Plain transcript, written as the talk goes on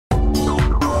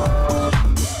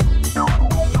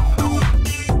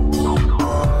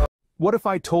What if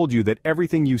I told you that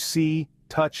everything you see,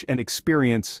 touch, and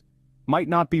experience might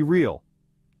not be real?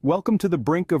 Welcome to the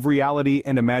brink of reality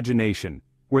and imagination,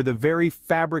 where the very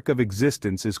fabric of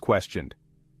existence is questioned.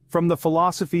 From the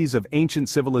philosophies of ancient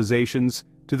civilizations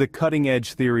to the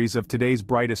cutting-edge theories of today's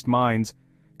brightest minds,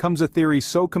 comes a theory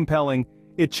so compelling,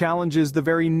 it challenges the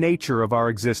very nature of our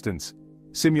existence.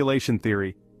 Simulation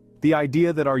theory. The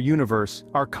idea that our universe,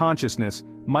 our consciousness,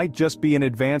 might just be an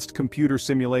advanced computer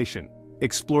simulation.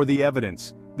 Explore the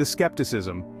evidence, the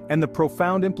skepticism, and the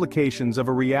profound implications of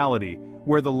a reality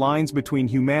where the lines between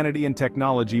humanity and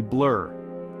technology blur.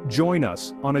 Join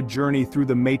us on a journey through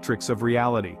the matrix of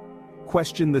reality.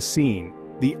 Question the seen,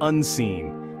 the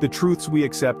unseen, the truths we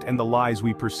accept and the lies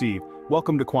we perceive.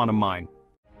 Welcome to Quantum Mind.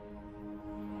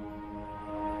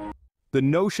 The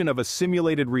notion of a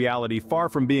simulated reality, far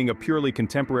from being a purely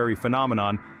contemporary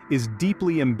phenomenon, is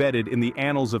deeply embedded in the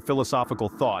annals of philosophical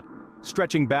thought,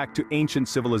 stretching back to ancient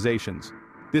civilizations.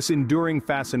 This enduring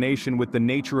fascination with the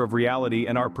nature of reality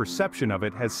and our perception of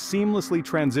it has seamlessly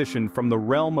transitioned from the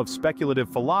realm of speculative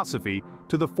philosophy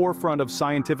to the forefront of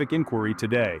scientific inquiry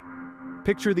today.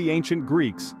 Picture the ancient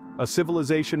Greeks, a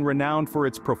civilization renowned for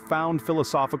its profound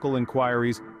philosophical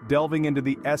inquiries, delving into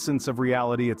the essence of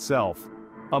reality itself.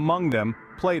 Among them,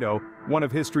 Plato, one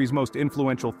of history's most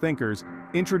influential thinkers,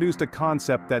 introduced a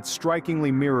concept that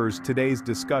strikingly mirrors today's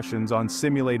discussions on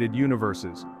simulated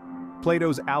universes.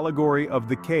 Plato's allegory of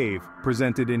the cave,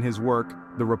 presented in his work,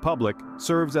 The Republic,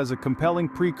 serves as a compelling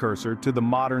precursor to the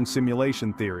modern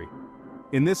simulation theory.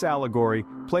 In this allegory,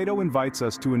 Plato invites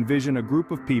us to envision a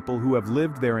group of people who have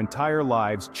lived their entire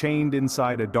lives chained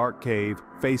inside a dark cave,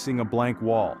 facing a blank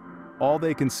wall. All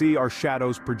they can see are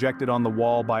shadows projected on the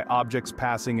wall by objects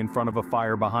passing in front of a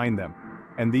fire behind them,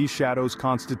 and these shadows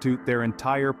constitute their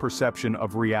entire perception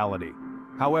of reality.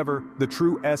 However, the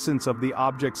true essence of the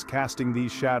objects casting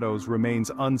these shadows remains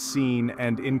unseen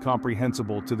and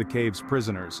incomprehensible to the cave's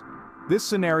prisoners. This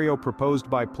scenario proposed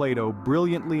by Plato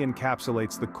brilliantly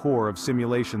encapsulates the core of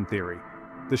simulation theory.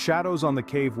 The shadows on the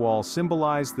cave wall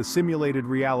symbolize the simulated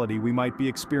reality we might be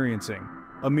experiencing,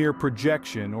 a mere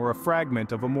projection or a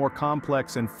fragment of a more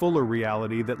complex and fuller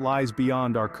reality that lies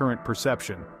beyond our current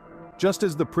perception. Just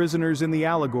as the prisoners in the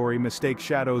allegory mistake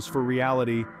shadows for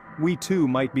reality, we too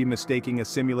might be mistaking a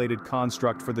simulated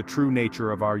construct for the true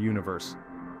nature of our universe.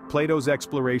 Plato's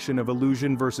exploration of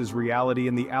illusion versus reality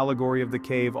in the allegory of the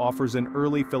cave offers an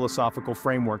early philosophical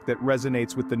framework that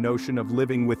resonates with the notion of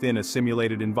living within a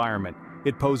simulated environment.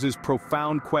 It poses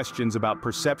profound questions about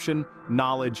perception,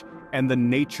 knowledge, and the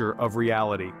nature of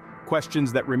reality,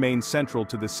 questions that remain central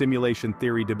to the simulation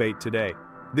theory debate today.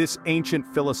 This ancient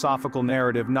philosophical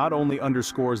narrative not only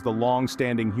underscores the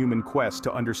long-standing human quest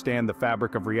to understand the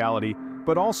fabric of reality,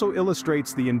 but also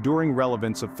illustrates the enduring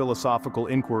relevance of philosophical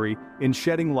inquiry in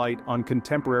shedding light on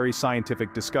contemporary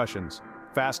scientific discussions.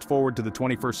 Fast forward to the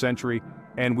 21st century,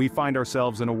 and we find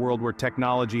ourselves in a world where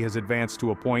technology has advanced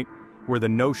to a point where the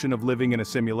notion of living in a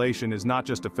simulation is not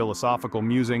just a philosophical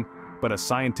musing, but a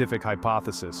scientific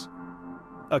hypothesis.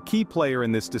 A key player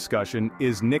in this discussion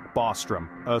is Nick Bostrom,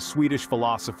 a Swedish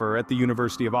philosopher at the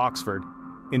University of Oxford.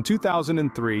 In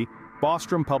 2003,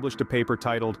 Bostrom published a paper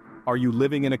titled, "Are You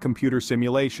Living in a Computer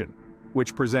Simulation?"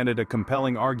 which presented a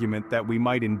compelling argument that we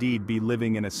might indeed be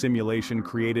living in a simulation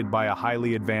created by a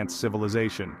highly advanced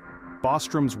civilization.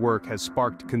 Bostrom's work has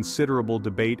sparked considerable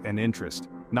debate and interest,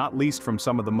 not least from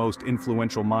some of the most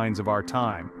influential minds of our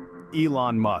time.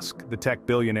 Elon Musk, the tech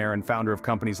billionaire and founder of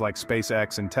companies like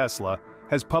SpaceX and Tesla,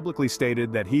 has publicly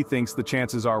stated that he thinks the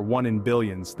chances are 1 in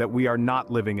billions that we are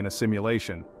not living in a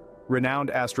simulation. Renowned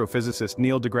astrophysicist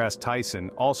Neil deGrasse Tyson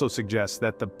also suggests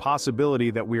that the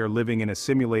possibility that we are living in a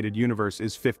simulated universe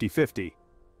is 50-50.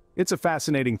 It's a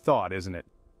fascinating thought, isn't it?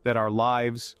 That our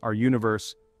lives, our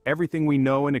universe, everything we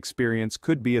know and experience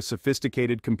could be a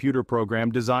sophisticated computer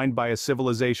program designed by a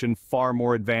civilization far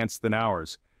more advanced than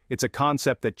ours. It's a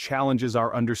concept that challenges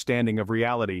our understanding of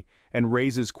reality and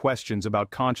raises questions about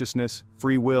consciousness,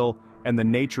 free will, and the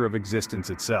nature of existence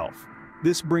itself.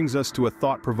 This brings us to a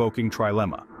thought-provoking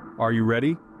trilemma. Are you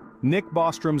ready? Nick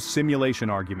Bostrom's simulation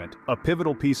argument, a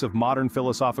pivotal piece of modern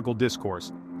philosophical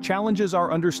discourse, challenges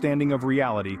our understanding of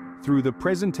reality through the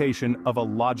presentation of a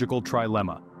logical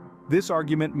trilemma. This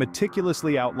argument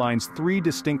meticulously outlines 3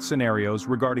 distinct scenarios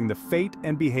regarding the fate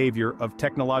and behavior of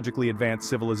technologically advanced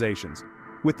civilizations,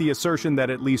 with the assertion that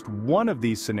at least one of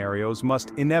these scenarios must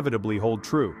inevitably hold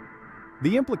true.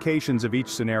 The implications of each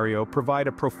scenario provide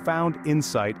a profound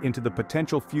insight into the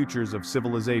potential futures of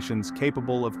civilizations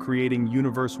capable of creating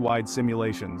universe-wide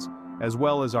simulations, as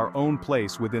well as our own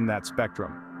place within that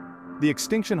spectrum. The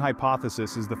extinction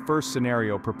hypothesis is the first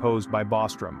scenario proposed by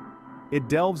Bostrom. It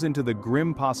delves into the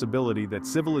grim possibility that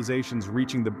civilizations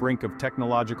reaching the brink of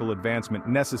technological advancement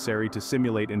necessary to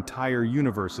simulate entire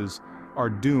universes are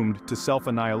doomed to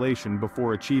self-annihilation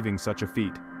before achieving such a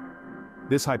feat.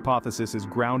 This hypothesis is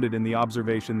grounded in the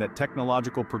observation that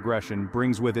technological progression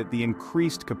brings with it the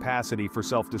increased capacity for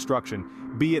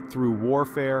self-destruction, be it through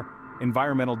warfare,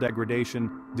 environmental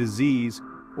degradation, disease,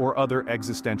 or other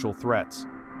existential threats.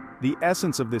 The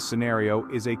essence of this scenario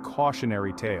is a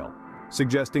cautionary tale,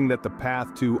 suggesting that the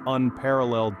path to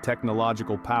unparalleled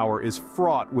technological power is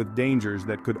fraught with dangers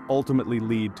that could ultimately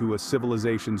lead to a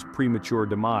civilization's premature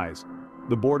demise.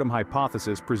 The boredom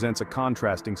hypothesis presents a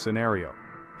contrasting scenario.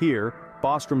 Here,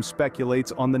 Bostrom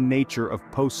speculates on the nature of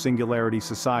post-singularity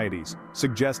societies,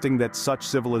 suggesting that such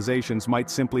civilizations might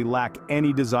simply lack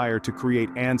any desire to create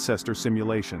ancestor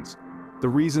simulations. The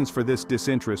reasons for this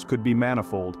disinterest could be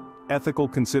manifold. Ethical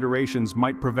considerations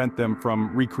might prevent them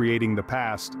from recreating the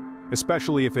past,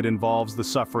 especially if it involves the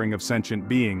suffering of sentient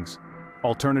beings.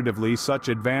 Alternatively, such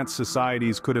advanced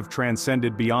societies could have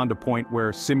transcended beyond a point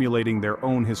where simulating their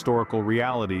own historical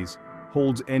realities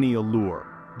holds any allure,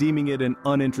 deeming it an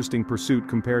uninteresting pursuit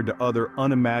compared to other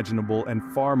unimaginable and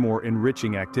far more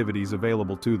enriching activities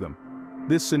available to them.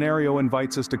 This scenario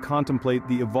invites us to contemplate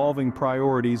the evolving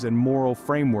priorities and moral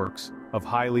frameworks of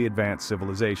highly advanced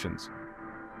civilizations.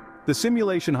 The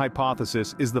simulation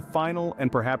hypothesis is the final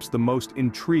and perhaps the most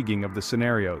intriguing of the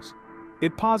scenarios.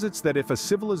 It posits that if a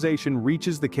civilization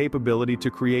reaches the capability to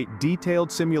create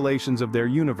detailed simulations of their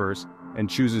universe and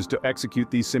chooses to execute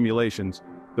these simulations,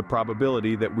 the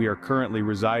probability that we are currently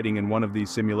residing in one of these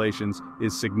simulations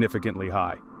is significantly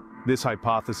high. This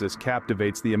hypothesis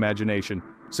captivates the imagination,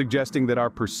 suggesting that our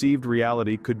perceived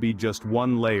reality could be just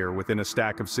one layer within a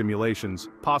stack of simulations,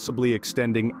 possibly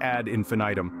extending ad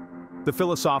infinitum. The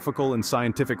philosophical and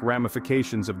scientific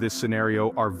ramifications of this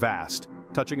scenario are vast,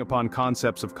 touching upon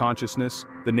concepts of consciousness,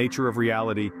 the nature of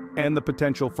reality, and the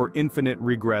potential for infinite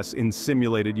regress in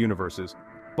simulated universes.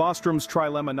 Bostrom's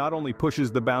trilemma not only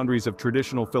pushes the boundaries of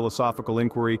traditional philosophical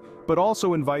inquiry, but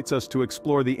also invites us to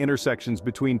explore the intersections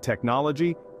between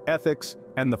technology, ethics,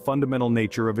 and the fundamental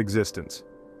nature of existence.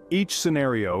 Each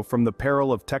scenario, from the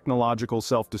peril of technological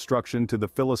self-destruction to the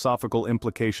philosophical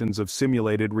implications of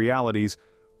simulated realities,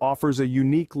 offers a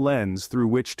unique lens through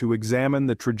which to examine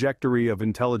the trajectory of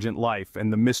intelligent life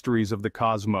and the mysteries of the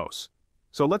cosmos.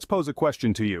 So let's pose a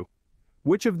question to you.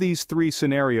 Which of these three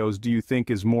scenarios do you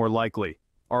think is more likely?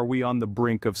 Are we on the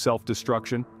brink of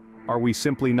self-destruction? Are we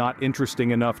simply not interesting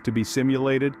enough to be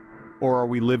simulated? Or are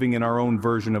we living in our own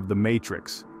version of the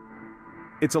Matrix?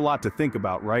 It's a lot to think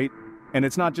about, right? And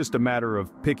it's not just a matter of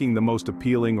picking the most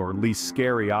appealing or least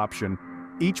scary option.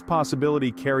 Each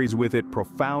possibility carries with it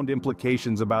profound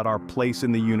implications about our place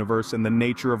in the universe and the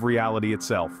nature of reality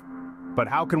itself. But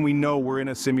how can we know we're in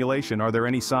a simulation? Are there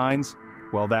any signs?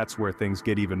 Well, that's where things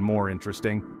get even more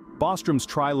interesting. Bostrom's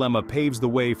trilemma paves the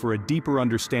way for a deeper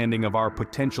understanding of our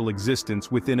potential existence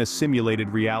within a simulated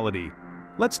reality.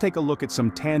 Let's take a look at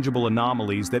some tangible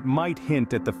anomalies that might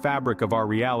hint at the fabric of our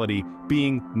reality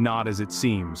being not as it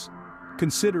seems.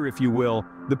 Consider, if you will,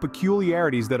 the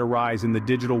peculiarities that arise in the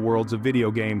digital worlds of video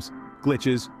games,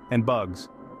 glitches, and bugs.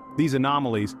 These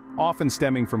anomalies, often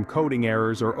stemming from coding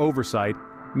errors or oversight,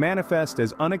 manifest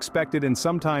as unexpected and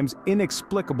sometimes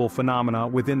inexplicable phenomena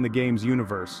within the game's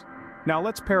universe. Now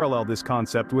let's parallel this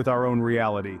concept with our own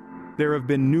reality. There have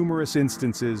been numerous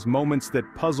instances, moments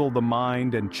that puzzle the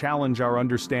mind and challenge our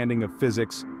understanding of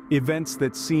physics, events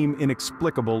that seem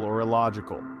inexplicable or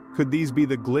illogical. Could these be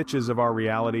the glitches of our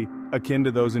reality, akin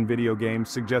to those in video games,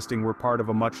 suggesting we're part of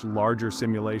a much larger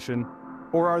simulation?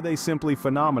 Or are they simply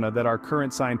phenomena that our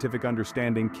current scientific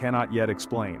understanding cannot yet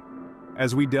explain?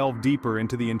 As we delve deeper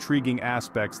into the intriguing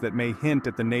aspects that may hint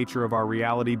at the nature of our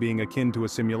reality being akin to a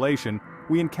simulation,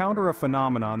 we encounter a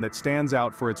phenomenon that stands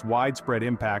out for its widespread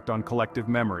impact on collective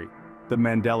memory: the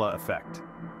Mandela effect.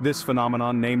 This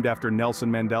phenomenon, named after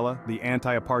Nelson Mandela, the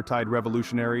anti-apartheid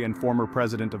revolutionary and former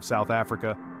president of South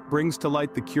Africa, brings to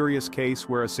light the curious case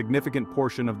where a significant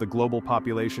portion of the global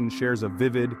population shares a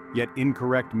vivid, yet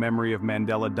incorrect memory of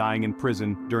Mandela dying in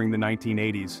prison during the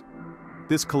 1980s.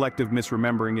 This collective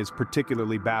misremembering is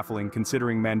particularly baffling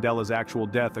considering Mandela's actual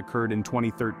death occurred in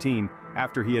 2013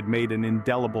 after he had made an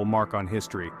indelible mark on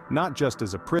history, not just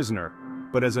as a prisoner,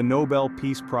 but as a Nobel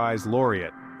Peace Prize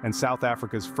laureate and South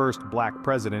Africa's first black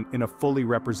president in a fully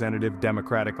representative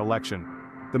democratic election.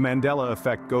 The Mandela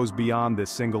effect goes beyond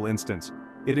this single instance.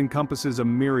 It encompasses a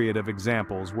myriad of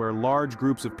examples where large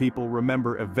groups of people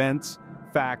remember events,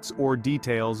 facts, or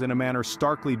details in a manner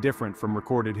starkly different from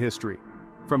recorded history.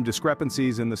 From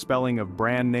discrepancies in the spelling of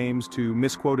brand names to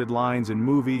misquoted lines in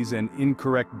movies and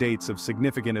incorrect dates of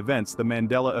significant events, the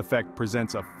Mandela effect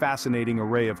presents a fascinating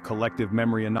array of collective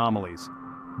memory anomalies.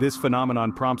 This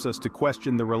phenomenon prompts us to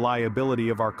question the reliability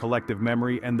of our collective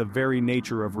memory and the very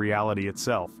nature of reality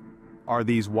itself. Are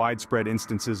these widespread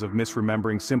instances of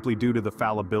misremembering simply due to the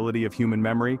fallibility of human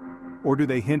memory, or do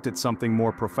they hint at something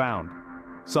more profound?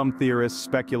 Some theorists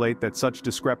speculate that such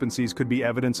discrepancies could be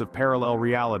evidence of parallel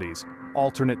realities,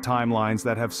 alternate timelines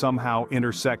that have somehow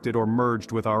intersected or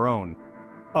merged with our own.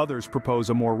 Others propose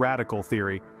a more radical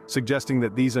theory, suggesting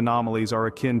that these anomalies are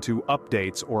akin to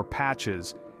updates or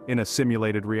patches in a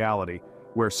simulated reality,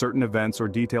 where certain events or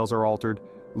details are altered,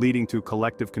 leading to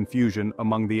collective confusion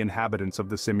among the inhabitants of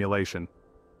the simulation.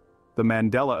 The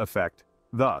Mandela effect,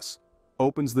 thus,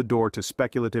 opens the door to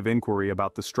speculative inquiry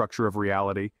about the structure of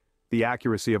reality, the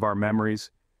accuracy of our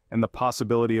memories, and the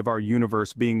possibility of our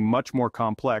universe being much more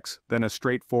complex than a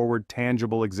straightforward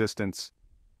tangible existence.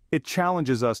 It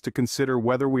challenges us to consider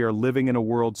whether we are living in a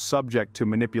world subject to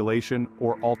manipulation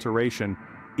or alteration,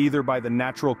 either by the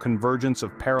natural convergence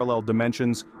of parallel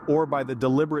dimensions or by the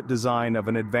deliberate design of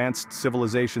an advanced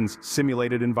civilization's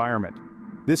simulated environment.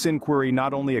 This inquiry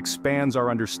not only expands our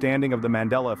understanding of the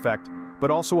Mandela effect, but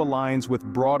also aligns with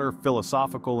broader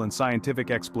philosophical and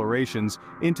scientific explorations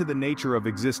into the nature of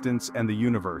existence and the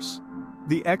universe.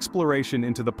 The exploration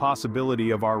into the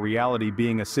possibility of our reality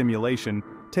being a simulation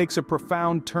takes a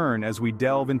profound turn as we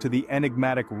delve into the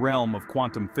enigmatic realm of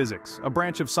quantum physics, a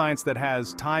branch of science that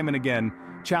has, time and again,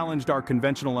 challenged our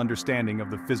conventional understanding of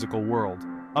the physical world.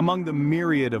 Among the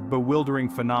myriad of bewildering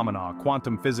phenomena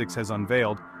quantum physics has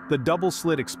unveiled, the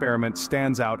double-slit experiment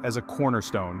stands out as a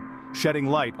cornerstone, shedding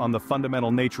light on the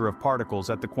fundamental nature of particles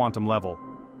at the quantum level.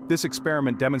 This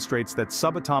experiment demonstrates that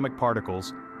subatomic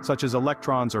particles, such as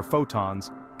electrons or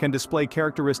photons, can display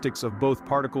characteristics of both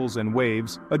particles and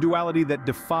waves, a duality that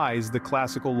defies the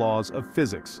classical laws of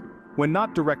physics. When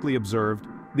not directly observed,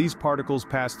 these particles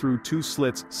pass through two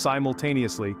slits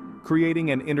simultaneously,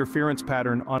 creating an interference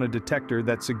pattern on a detector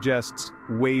that suggests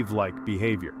wave-like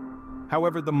behavior.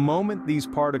 However, the moment these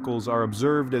particles are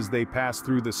observed as they pass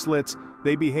through the slits,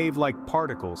 they behave like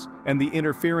particles, and the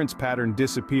interference pattern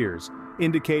disappears,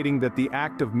 indicating that the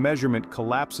act of measurement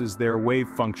collapses their wave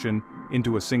function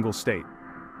into a single state.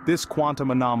 This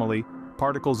quantum anomaly,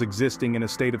 particles existing in a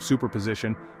state of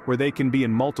superposition, where they can be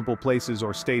in multiple places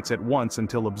or states at once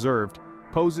until observed,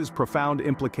 poses profound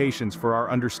implications for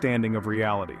our understanding of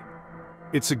reality.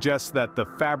 It suggests that the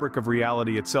fabric of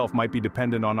reality itself might be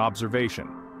dependent on observation,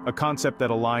 a concept that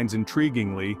aligns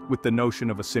intriguingly with the notion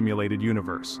of a simulated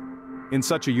universe. In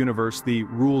such a universe, the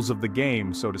rules of the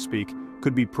game, so to speak,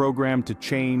 could be programmed to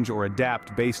change or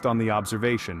adapt based on the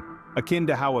observation, akin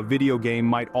to how a video game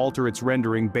might alter its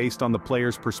rendering based on the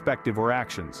player's perspective or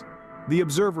actions. The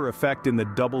observer effect in the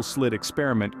double-slit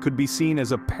experiment could be seen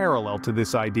as a parallel to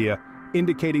this idea,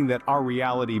 indicating that our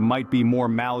reality might be more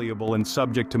malleable and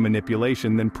subject to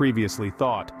manipulation than previously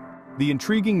thought. The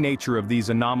intriguing nature of these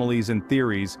anomalies and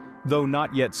theories, though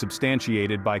not yet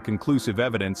substantiated by conclusive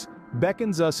evidence,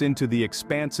 beckons us into the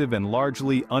expansive and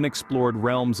largely unexplored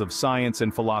realms of science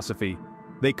and philosophy.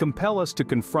 They compel us to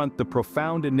confront the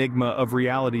profound enigma of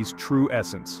reality's true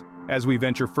essence. As we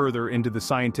venture further into the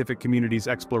scientific community's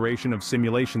exploration of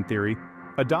simulation theory,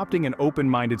 adopting an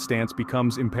open-minded stance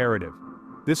becomes imperative.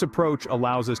 This approach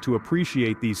allows us to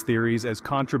appreciate these theories as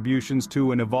contributions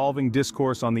to an evolving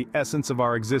discourse on the essence of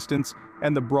our existence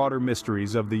and the broader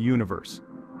mysteries of the universe.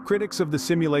 Critics of the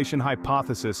simulation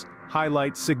hypothesis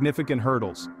highlight significant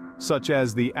hurdles, such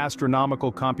as the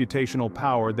astronomical computational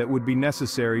power that would be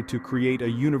necessary to create a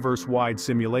universe-wide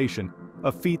simulation,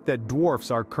 a feat that dwarfs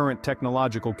our current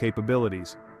technological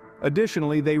capabilities.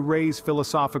 Additionally, they raise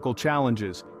philosophical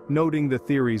challenges, noting the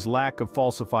theory's lack of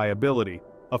falsifiability,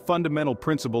 a fundamental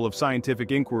principle of scientific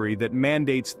inquiry that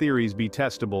mandates theories be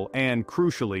testable and,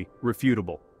 crucially,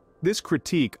 refutable. This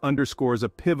critique underscores a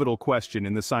pivotal question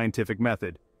in the scientific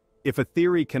method. If a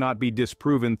theory cannot be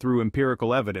disproven through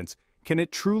empirical evidence, can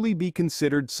it truly be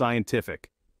considered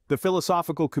scientific? The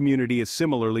philosophical community is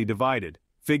similarly divided.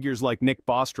 Figures like Nick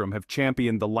Bostrom have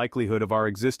championed the likelihood of our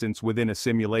existence within a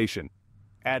simulation,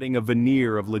 adding a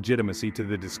veneer of legitimacy to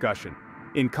the discussion.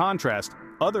 In contrast,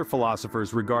 other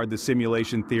philosophers regard the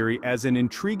simulation theory as an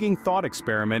intriguing thought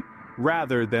experiment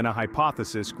rather than a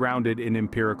hypothesis grounded in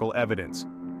empirical evidence.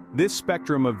 This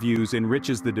spectrum of views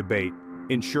enriches the debate,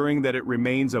 ensuring that it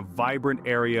remains a vibrant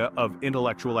area of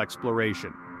intellectual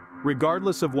exploration.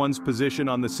 Regardless of one's position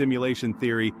on the simulation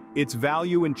theory, its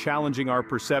value in challenging our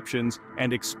perceptions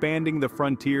and expanding the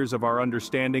frontiers of our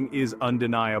understanding is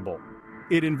undeniable.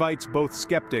 It invites both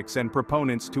skeptics and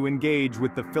proponents to engage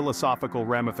with the philosophical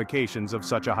ramifications of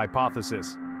such a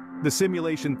hypothesis. The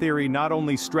simulation theory not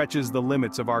only stretches the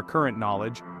limits of our current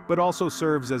knowledge, but also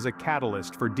serves as a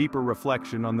catalyst for deeper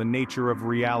reflection on the nature of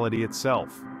reality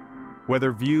itself.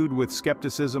 Whether viewed with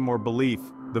skepticism or belief,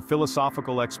 the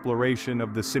philosophical exploration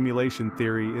of the simulation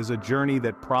theory is a journey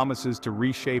that promises to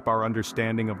reshape our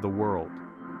understanding of the world.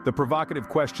 The provocative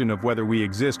question of whether we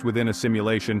exist within a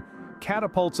simulation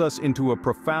catapults us into a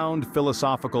profound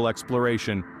philosophical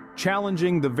exploration,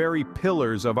 challenging the very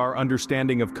pillars of our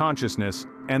understanding of consciousness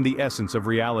and the essence of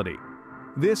reality.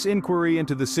 This inquiry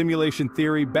into the simulation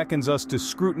theory beckons us to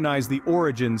scrutinize the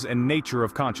origins and nature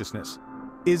of consciousness.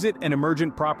 Is it an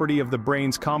emergent property of the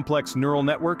brain's complex neural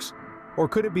networks? Or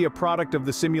could it be a product of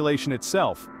the simulation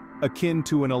itself, akin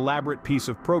to an elaborate piece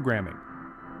of programming?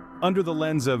 Under the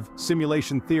lens of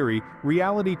simulation theory,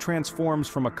 reality transforms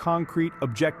from a concrete,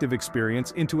 objective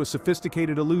experience into a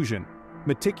sophisticated illusion,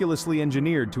 meticulously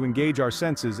engineered to engage our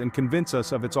senses and convince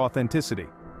us of its authenticity.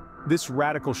 This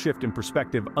radical shift in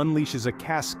perspective unleashes a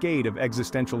cascade of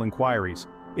existential inquiries.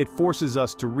 It forces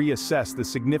us to reassess the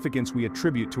significance we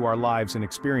attribute to our lives and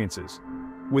experiences.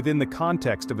 Within the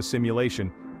context of a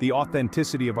simulation, the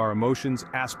authenticity of our emotions,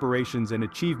 aspirations, and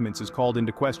achievements is called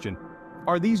into question.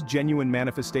 Are these genuine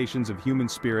manifestations of human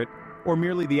spirit, or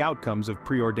merely the outcomes of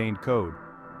preordained code?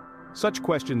 Such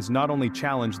questions not only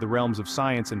challenge the realms of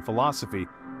science and philosophy,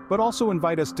 but also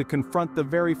invite us to confront the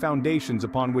very foundations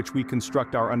upon which we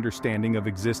construct our understanding of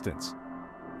existence.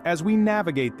 As we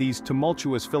navigate these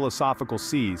tumultuous philosophical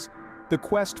seas, the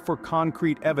quest for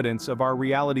concrete evidence of our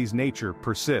reality's nature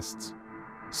persists.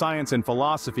 Science and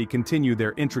philosophy continue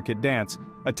their intricate dance,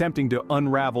 attempting to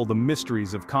unravel the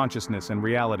mysteries of consciousness and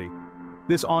reality.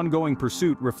 This ongoing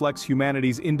pursuit reflects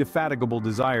humanity's indefatigable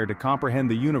desire to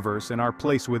comprehend the universe and our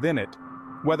place within it,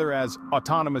 whether as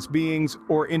autonomous beings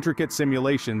or intricate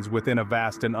simulations within a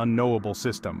vast and unknowable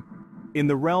system. In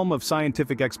the realm of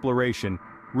scientific exploration,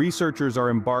 researchers are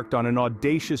embarked on an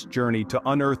audacious journey to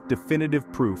unearth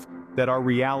definitive proof that our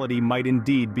reality might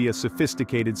indeed be a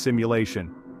sophisticated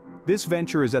simulation. This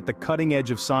venture is at the cutting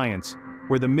edge of science,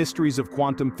 where the mysteries of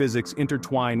quantum physics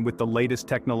intertwine with the latest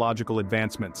technological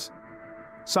advancements.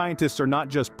 Scientists are not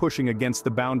just pushing against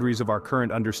the boundaries of our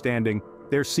current understanding,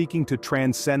 they're seeking to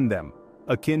transcend them,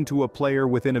 akin to a player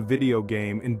within a video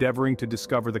game endeavoring to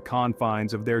discover the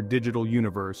confines of their digital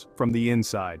universe from the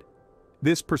inside.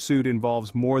 This pursuit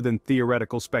involves more than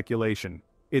theoretical speculation.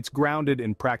 It's grounded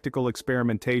in practical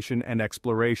experimentation and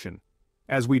exploration.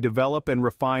 As we develop and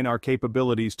refine our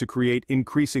capabilities to create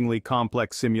increasingly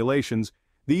complex simulations,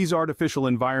 these artificial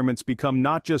environments become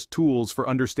not just tools for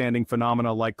understanding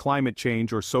phenomena like climate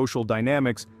change or social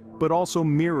dynamics, but also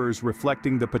mirrors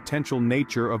reflecting the potential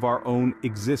nature of our own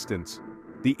existence.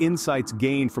 The insights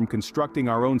gained from constructing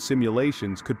our own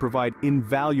simulations could provide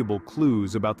invaluable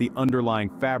clues about the underlying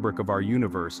fabric of our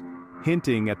universe,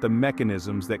 hinting at the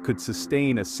mechanisms that could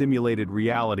sustain a simulated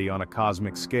reality on a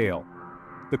cosmic scale.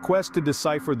 The quest to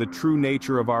decipher the true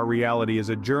nature of our reality is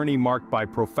a journey marked by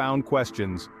profound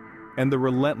questions and the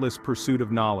relentless pursuit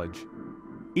of knowledge.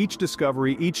 Each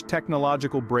discovery, each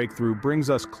technological breakthrough brings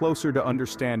us closer to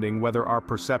understanding whether our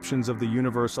perceptions of the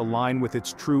universe align with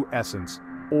its true essence,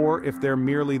 or if they're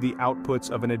merely the outputs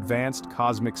of an advanced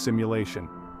cosmic simulation.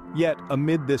 Yet,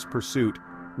 amid this pursuit,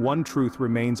 one truth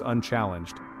remains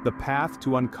unchallenged. The path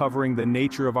to uncovering the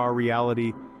nature of our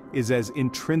reality is as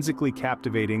intrinsically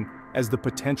captivating as the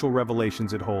potential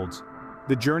revelations it holds.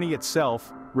 The journey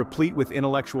itself, replete with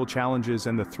intellectual challenges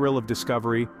and the thrill of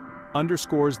discovery,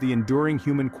 underscores the enduring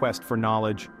human quest for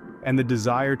knowledge and the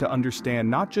desire to understand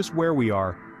not just where we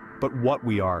are, but what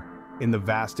we are in the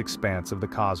vast expanse of the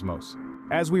cosmos.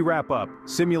 As we wrap up,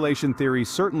 simulation theory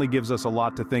certainly gives us a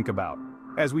lot to think about.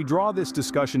 As we draw this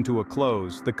discussion to a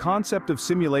close, the concept of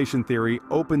simulation theory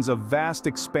opens a vast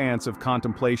expanse of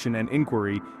contemplation and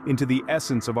inquiry into the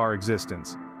essence of our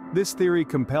existence. This theory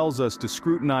compels us to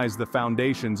scrutinize the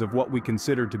foundations of what we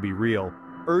consider to be real,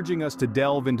 urging us to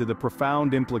delve into the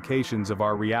profound implications of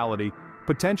our reality,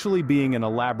 potentially being an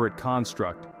elaborate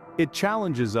construct. It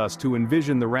challenges us to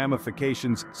envision the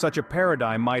ramifications such a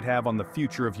paradigm might have on the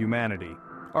future of humanity.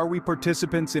 Are we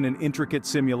participants in an intricate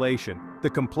simulation, the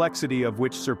complexity of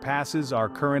which surpasses our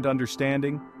current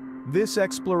understanding? This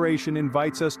exploration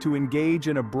invites us to engage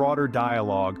in a broader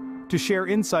dialogue, to share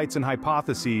insights and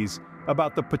hypotheses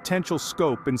about the potential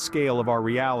scope and scale of our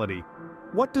reality.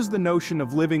 What does the notion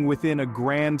of living within a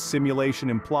grand simulation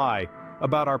imply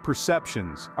about our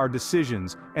perceptions, our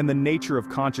decisions, and the nature of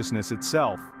consciousness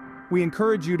itself? We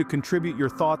encourage you to contribute your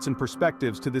thoughts and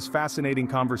perspectives to this fascinating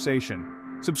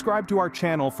conversation. Subscribe to our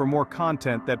channel for more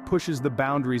content that pushes the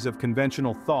boundaries of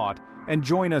conventional thought, and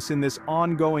join us in this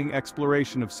ongoing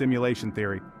exploration of simulation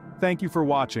theory. Thank you for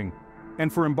watching,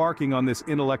 and for embarking on this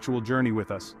intellectual journey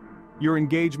with us. Your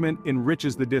engagement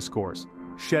enriches the discourse,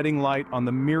 shedding light on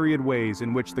the myriad ways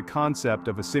in which the concept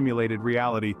of a simulated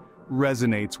reality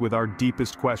resonates with our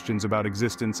deepest questions about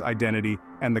existence, identity,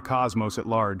 and the cosmos at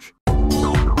large.